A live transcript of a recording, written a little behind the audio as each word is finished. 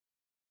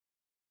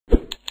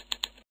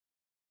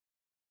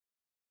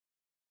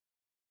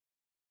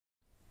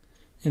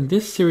In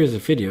this series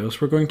of videos,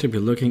 we're going to be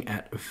looking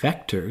at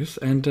vectors,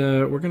 and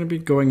we're going to be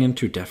going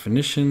into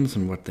definitions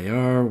and what they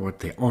are, what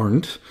they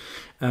aren't,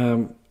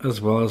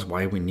 as well as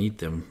why we need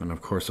them, and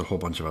of course a whole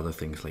bunch of other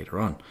things later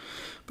on.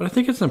 But I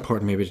think it's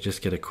important maybe to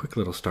just get a quick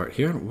little start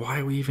here on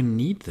why we even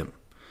need them.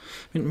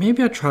 I mean,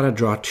 maybe I try to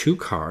draw two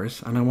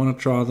cars, and I want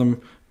to draw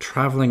them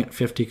traveling at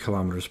 50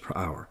 kilometers per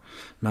hour.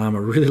 Now, I'm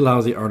a really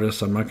lousy artist,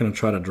 so I'm not going to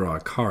try to draw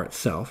a car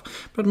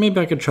itself, but maybe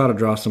I could try to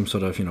draw some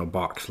sort of,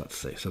 box, let's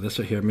say. So this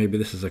right here, maybe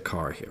this is a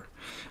car here.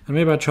 And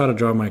maybe I try to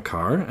draw my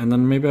car, and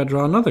then maybe I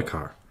draw another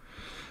car.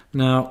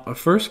 Now, a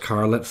first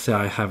car, let's say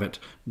I have it,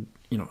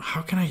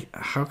 how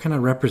can I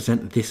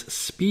represent this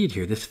speed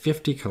here, this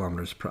 50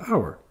 kilometers per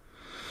hour?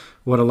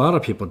 What a lot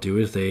of people do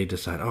is they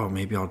decide, oh,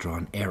 maybe I'll draw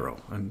an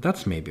arrow. And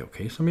that's maybe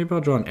okay. So maybe I'll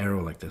draw an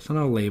arrow like this, and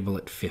I'll label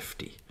it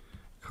 50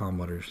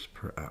 kilometers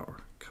per hour.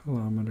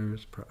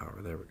 Kilometers per hour.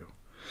 There we go.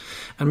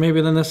 And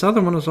maybe then this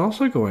other one is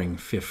also going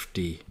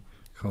 50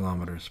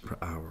 kilometers per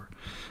hour.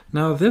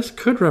 Now, this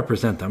could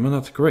represent them, and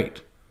that's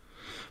great.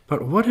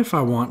 But what if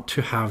I want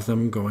to have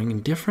them going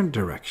in different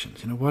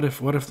directions? What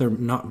if they're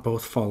not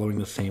both following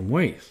the same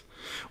ways?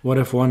 What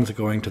if one's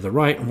going to the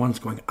right and one's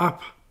going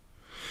up?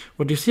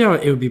 Well, do you see how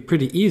it would be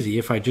pretty easy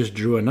if I just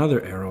drew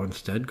another arrow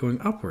instead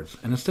going upwards?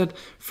 And instead,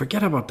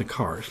 forget about the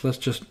cars. Let's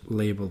just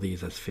label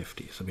these as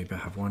 50. So maybe I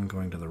have one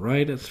going to the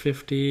right, that's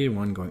 50,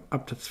 one going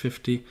up, that's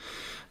 50.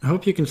 I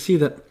hope you can see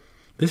that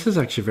this is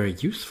actually very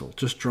useful,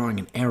 just drawing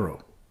an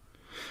arrow.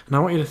 And I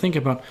want you to think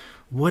about,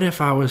 what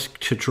if I was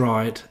to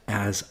draw it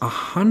as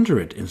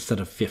 100 instead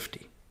of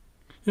 50?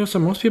 So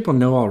most people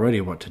know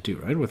already what to do,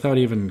 right? Without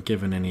even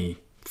given any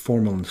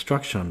formal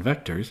instruction on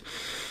vectors.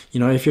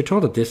 If you're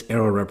told that this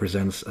arrow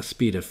represents a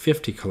speed of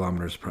 50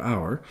 kilometers per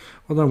hour,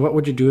 well then what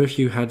would you do if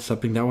you had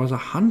something that was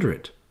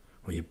 100?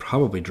 Well, you'd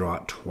probably draw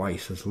it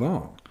twice as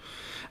long.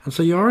 And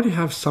so you already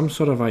have some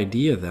sort of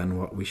idea then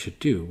what we should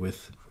do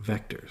with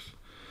vectors.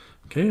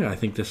 Okay, I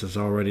think this is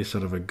already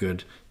sort of a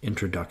good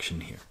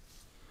introduction here.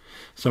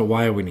 So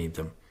why do we need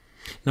them?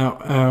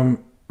 Now,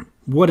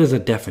 what is a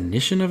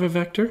definition of a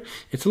vector?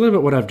 It's a little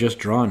bit what I've just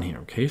drawn here,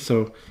 okay?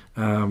 So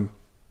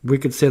we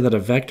could say that a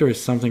vector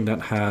is something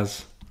that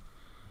has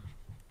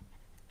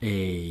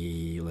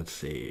let's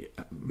say,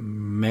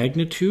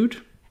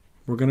 magnitude.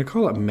 We're going to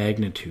call it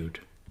magnitude.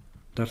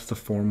 That's the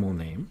formal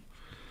name.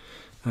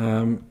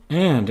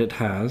 And it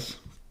has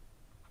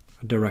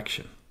a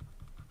direction.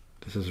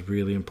 This is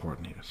really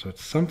important here. So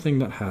it's something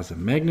that has a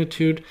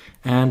magnitude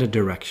and a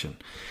direction.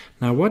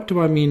 Now, what do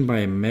I mean by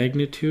a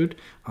magnitude?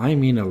 I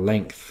mean a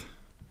length.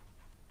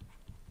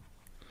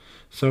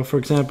 So, for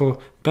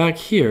example, back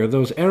here,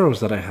 those arrows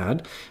that I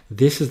had,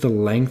 this is the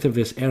length of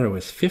this arrow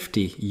is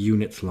 50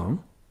 units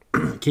long.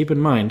 Keep in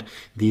mind,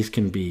 these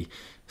can be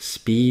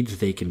speeds,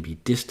 they can be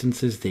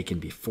distances, they can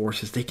be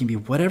forces, they can be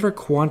whatever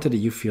quantity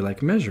you feel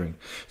like measuring.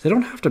 They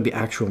don't have to be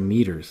actual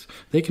meters.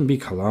 They can be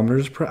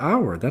kilometers per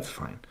hour. That's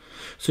fine.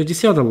 So do you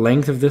see how the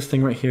length of this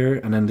thing right here,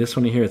 and then this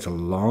one here, it's a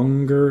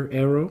longer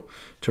arrow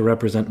to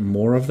represent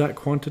more of that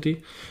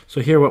quantity?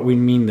 So here what we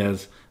mean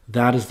is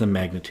that is the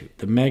magnitude.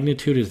 The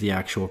magnitude is the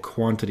actual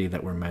quantity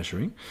that we're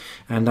measuring,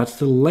 and that's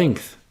the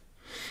length.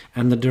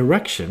 And the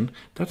direction,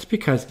 that's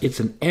because it's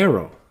an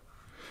arrow.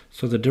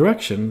 So the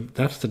direction,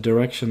 that's the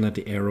direction that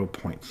the arrow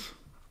points.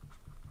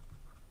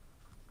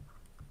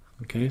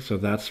 Okay, so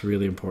that's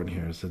really important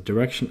here, is the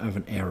direction of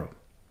an arrow.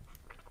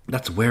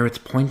 That's where it's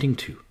pointing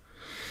to.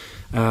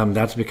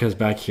 That's because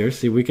back here,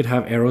 see, we could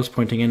have arrows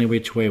pointing any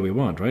which way we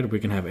want, right? We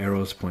can have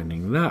arrows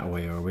pointing that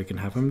way, or we can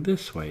have them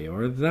this way,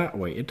 or that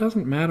way. It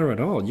doesn't matter at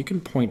all. You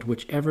can point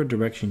whichever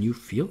direction you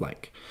feel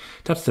like.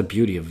 That's the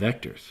beauty of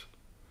vectors.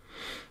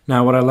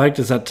 Now, what I liked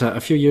is that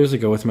a few years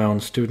ago with my own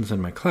students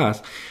in my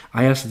class,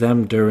 I asked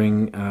them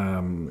during,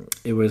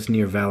 it was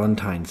near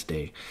Valentine's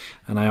Day,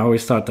 and I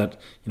always thought that,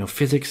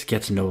 physics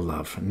gets no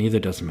love, and neither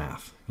does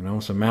math.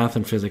 So math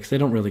and physics, they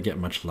don't really get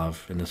much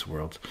love in this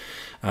world,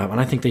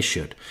 and I think they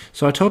should.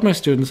 So I told my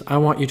students, I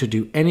want you to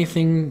do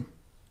anything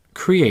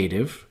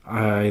creative,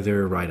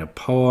 either write a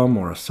poem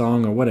or a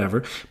song or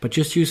whatever, but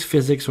just use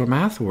physics or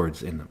math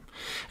words in them.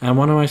 And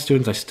one of my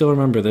students, I still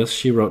remember this,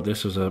 she wrote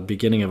this, was a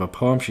beginning of a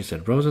poem. She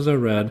said, roses are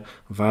red,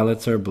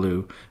 violets are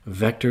blue,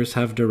 vectors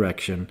have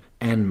direction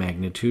and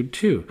magnitude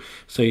too.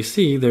 So you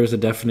see, there's a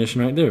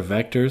definition right there.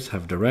 Vectors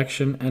have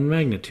direction and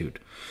magnitude.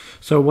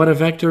 So what a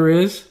vector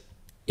is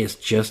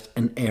just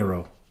an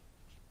arrow.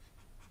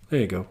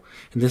 There you go.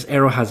 And this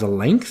arrow has a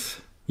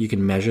length. You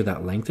can measure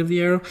that length of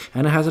the arrow,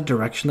 and it has a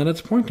direction that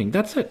it's pointing.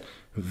 That's it.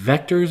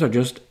 Vectors are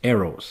just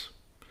arrows.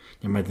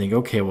 You might think,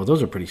 okay, well,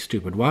 those are pretty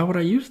stupid. Why would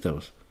I use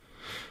those?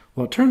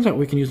 Well, it turns out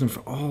we can use them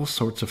for all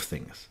sorts of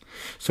things.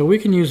 So we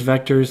can use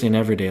vectors in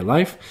everyday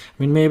life.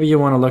 I mean, maybe you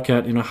want to look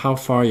at, how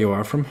far you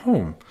are from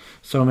home.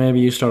 So maybe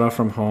you start off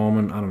from home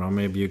and, I don't know,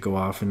 maybe you go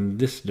off in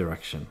this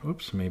direction.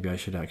 Oops, maybe I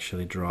should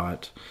actually draw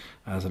it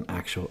as an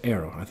actual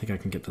arrow. I think I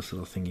can get this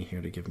little thingy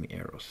here to give me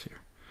arrows here.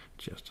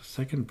 Just a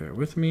second, bear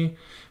with me.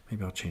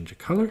 Maybe I'll change the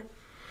color.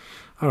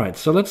 All right,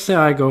 so let's say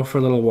I go for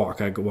a little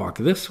walk. I walk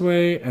this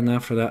way, and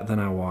after that, then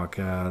I walk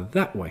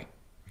that way.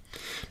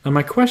 Now,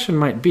 my question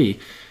might be,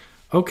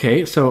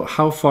 Okay, so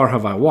how far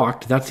have I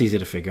walked? That's easy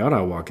to figure out.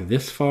 I'll walk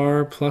this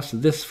far plus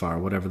this far,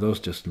 whatever those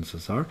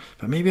distances are.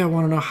 But maybe I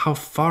want to know how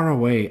far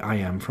away I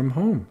am from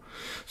home.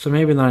 So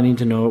maybe then I need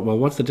to know, well,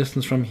 what's the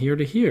distance from here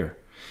to here?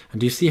 And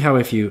do you see how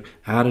if you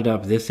added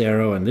up this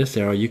arrow and this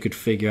arrow, you could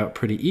figure out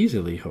pretty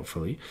easily,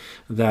 hopefully,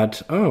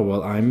 that, oh,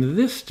 well, I'm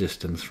this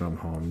distance from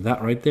home.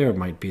 That right there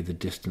might be the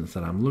distance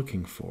that I'm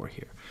looking for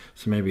here.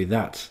 So maybe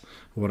that's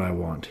what I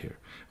want here.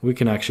 We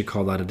can actually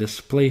call that a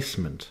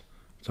displacement.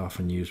 It's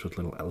often used with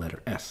little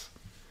letter S.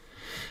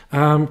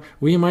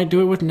 We might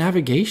do it with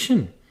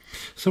navigation.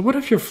 So what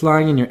if you're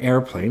flying in your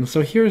airplane?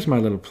 So here's my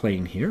little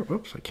plane here.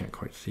 Whoops, I can't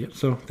quite see it.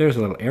 So there's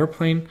a little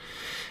airplane.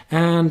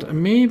 And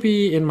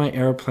maybe in my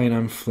airplane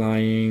I'm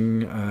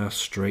flying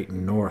straight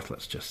north,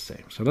 let's just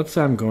say. So let's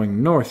say I'm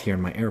going north here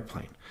in my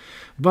airplane.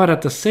 But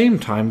at the same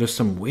time, there's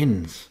some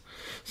winds.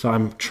 So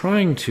I'm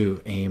trying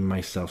to aim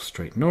myself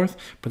straight north,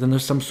 but then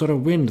there's some sort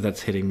of wind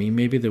that's hitting me.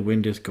 Maybe the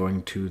wind is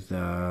going to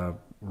the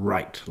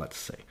right, let's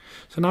say.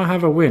 So now I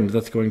have a wind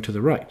that's going to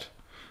the right.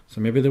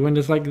 So maybe the wind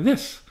is like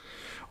this.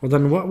 Well,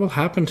 then what will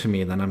happen to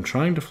me? Then I'm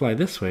trying to fly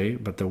this way,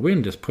 but the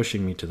wind is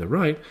pushing me to the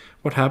right.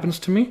 What happens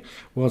to me?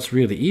 Well, it's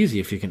really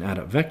easy. If you can add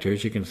up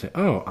vectors, you can say,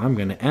 oh, I'm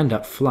going to end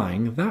up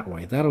flying that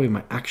way. That'll be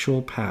my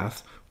actual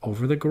path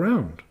over the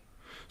ground.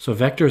 So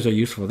vectors are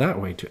useful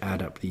that way to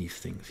add up these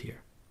things here.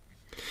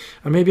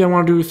 And maybe I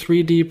want to do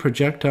 3D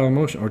projectile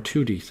motion, or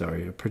 2D,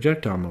 sorry,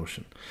 projectile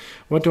motion.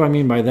 What do I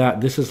mean by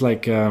that? This is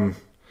like...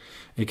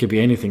 it could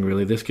be anything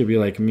really. This could be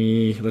like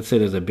me, let's say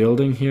there's a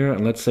building here,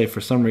 and let's say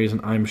for some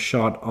reason I'm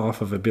shot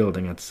off of a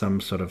building at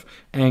some sort of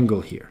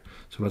angle here.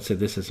 So let's say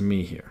this is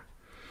me here.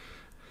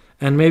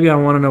 And maybe I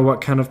want to know what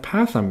kind of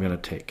path I'm going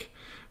to take.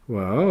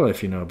 Well,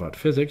 if you know about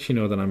physics, you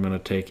know that I'm going to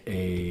take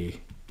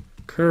a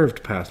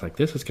curved path like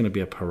this. It's going to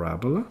be a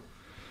parabola.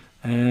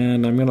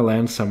 And I'm going to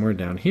land somewhere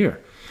down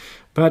here.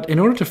 But in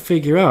order to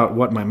figure out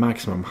what my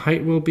maximum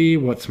height will be,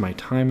 what's my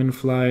time in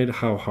flight,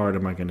 how hard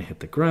am I going to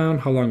hit the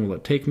ground, how long will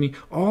it take me,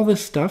 all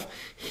this stuff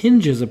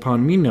hinges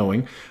upon me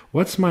knowing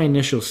what's my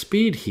initial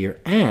speed here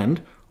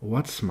and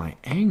what's my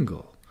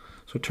angle.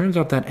 So it turns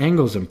out that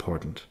angle is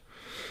important.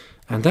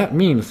 And that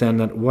means then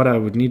that what I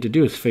would need to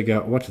do is figure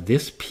out what's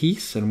this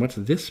piece and what's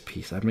this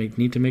piece. I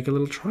need to make a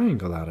little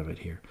triangle out of it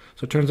here.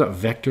 So it turns out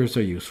vectors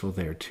are useful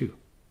there too.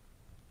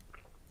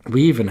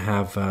 We even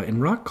have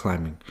in rock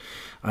climbing.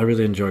 I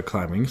really enjoy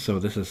climbing, so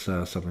this is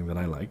something that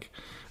I like.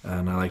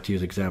 And I like to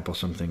use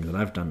examples from things that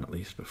I've done at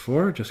least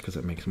before, just because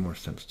it makes more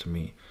sense to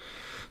me.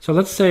 So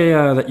let's say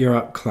that you're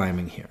up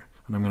climbing here.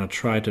 And I'm going to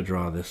try to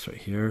draw this right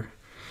here.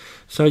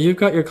 So you've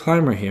got your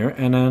climber here,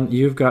 and then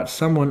you've got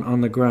someone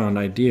on the ground,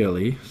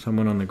 ideally.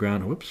 Someone on the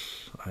ground.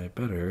 Whoops, I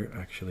better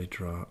actually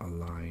draw a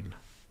line.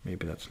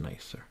 Maybe that's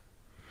nicer.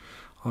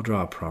 I'll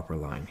draw a proper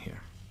line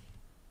here.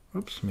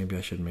 Whoops, maybe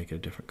I should make it a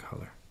different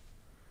color.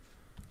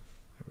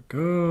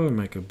 There we go,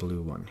 make a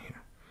blue one here.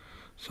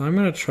 So I'm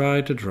going to try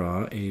to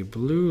draw a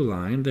blue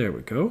line, there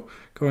we go,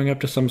 going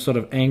up to some sort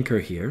of anchor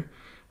here,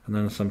 and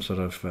then some sort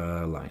of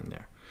line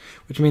there.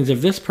 Which means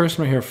if this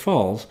person right here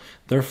falls,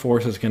 their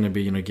force is going to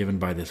be given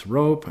by this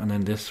rope, and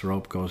then this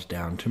rope goes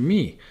down to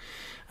me.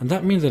 And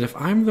that means that if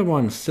I'm the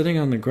one sitting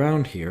on the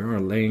ground here, or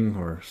laying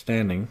or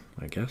standing,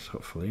 I guess,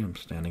 hopefully I'm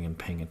standing and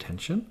paying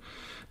attention,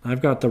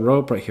 I've got the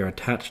rope right here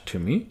attached to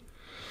me.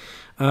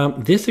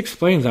 This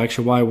explains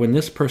actually why when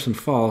this person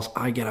falls,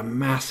 I get a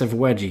massive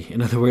wedgie.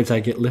 In other words, I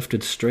get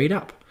lifted straight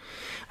up.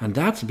 And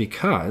that's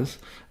because,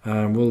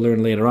 we'll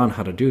learn later on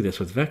how to do this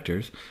with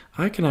vectors,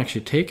 I can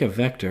actually take a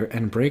vector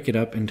and break it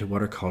up into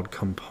what are called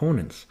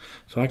components.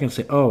 So I can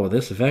say, oh,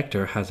 this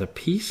vector has a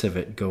piece of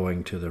it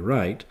going to the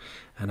right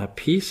and a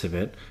piece of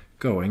it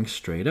going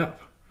straight up.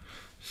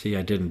 See,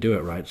 I didn't do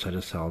it right, so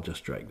I'll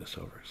just drag this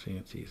over. See,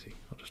 it's easy.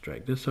 I'll just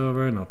drag this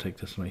over, and I'll take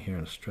this one here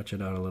and stretch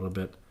it out a little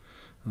bit.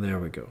 There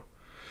we go.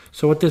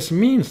 So what this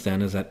means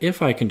then is that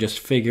if I can just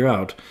figure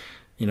out,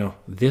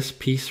 this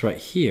piece right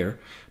here,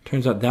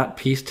 turns out that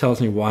piece tells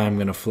me why I'm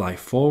going to fly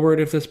forward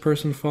if this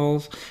person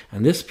falls.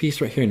 And this piece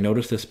right here,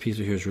 notice this piece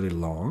right here is really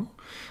long.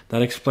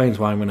 That explains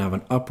why I'm going to have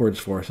an upwards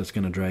force that's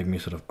going to drag me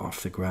sort of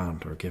off the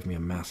ground or give me a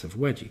massive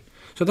wedgie.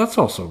 So that's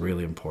also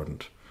really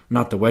important.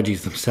 Not the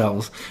wedgies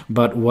themselves,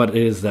 but what it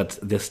is that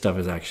this stuff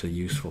is actually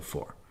useful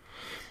for.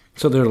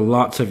 So there are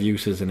lots of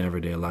uses in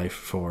everyday life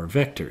for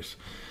vectors.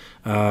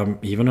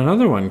 Even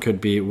another one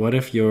could be, what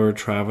if you're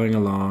traveling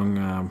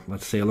along,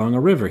 let's say along a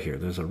river here.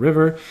 There's a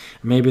river,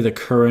 maybe the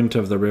current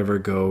of the river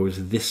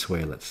goes this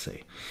way, let's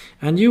say.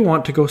 And you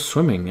want to go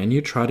swimming, and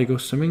you try to go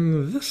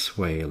swimming this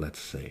way, let's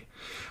say.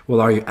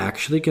 Well, are you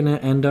actually going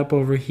to end up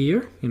over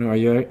here? Are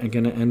you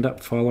going to end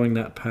up following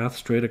that path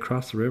straight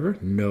across the river?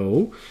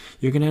 No,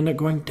 you're going to end up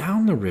going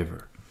down the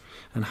river.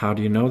 And how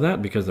do you know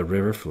that? Because the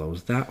river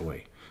flows that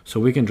way. So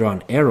we can draw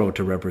an arrow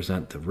to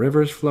represent the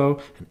river's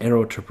flow, an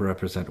arrow to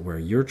represent where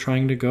you're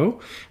trying to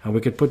go, and we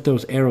could put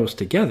those arrows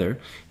together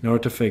in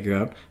order to figure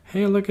out,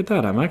 hey, look at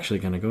that, I'm actually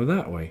going to go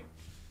that way.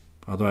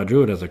 Although I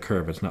drew it as a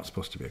curve, it's not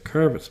supposed to be a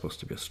curve, it's supposed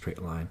to be a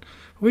straight line.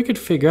 But we could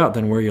figure out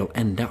then where you'll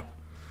end up.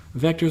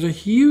 Vectors are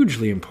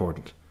hugely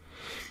important.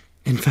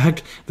 In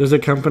fact, there's a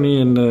company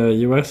in the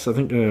US, I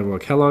think, well,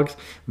 Kellogg's,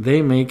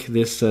 they make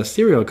this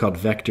cereal called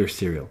Vector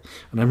cereal.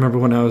 And I remember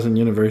when I was in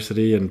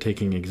university and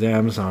taking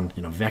exams on,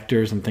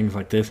 vectors and things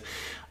like this,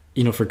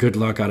 for good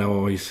luck, I'd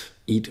always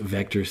eat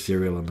Vector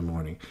cereal in the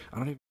morning. I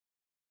don't even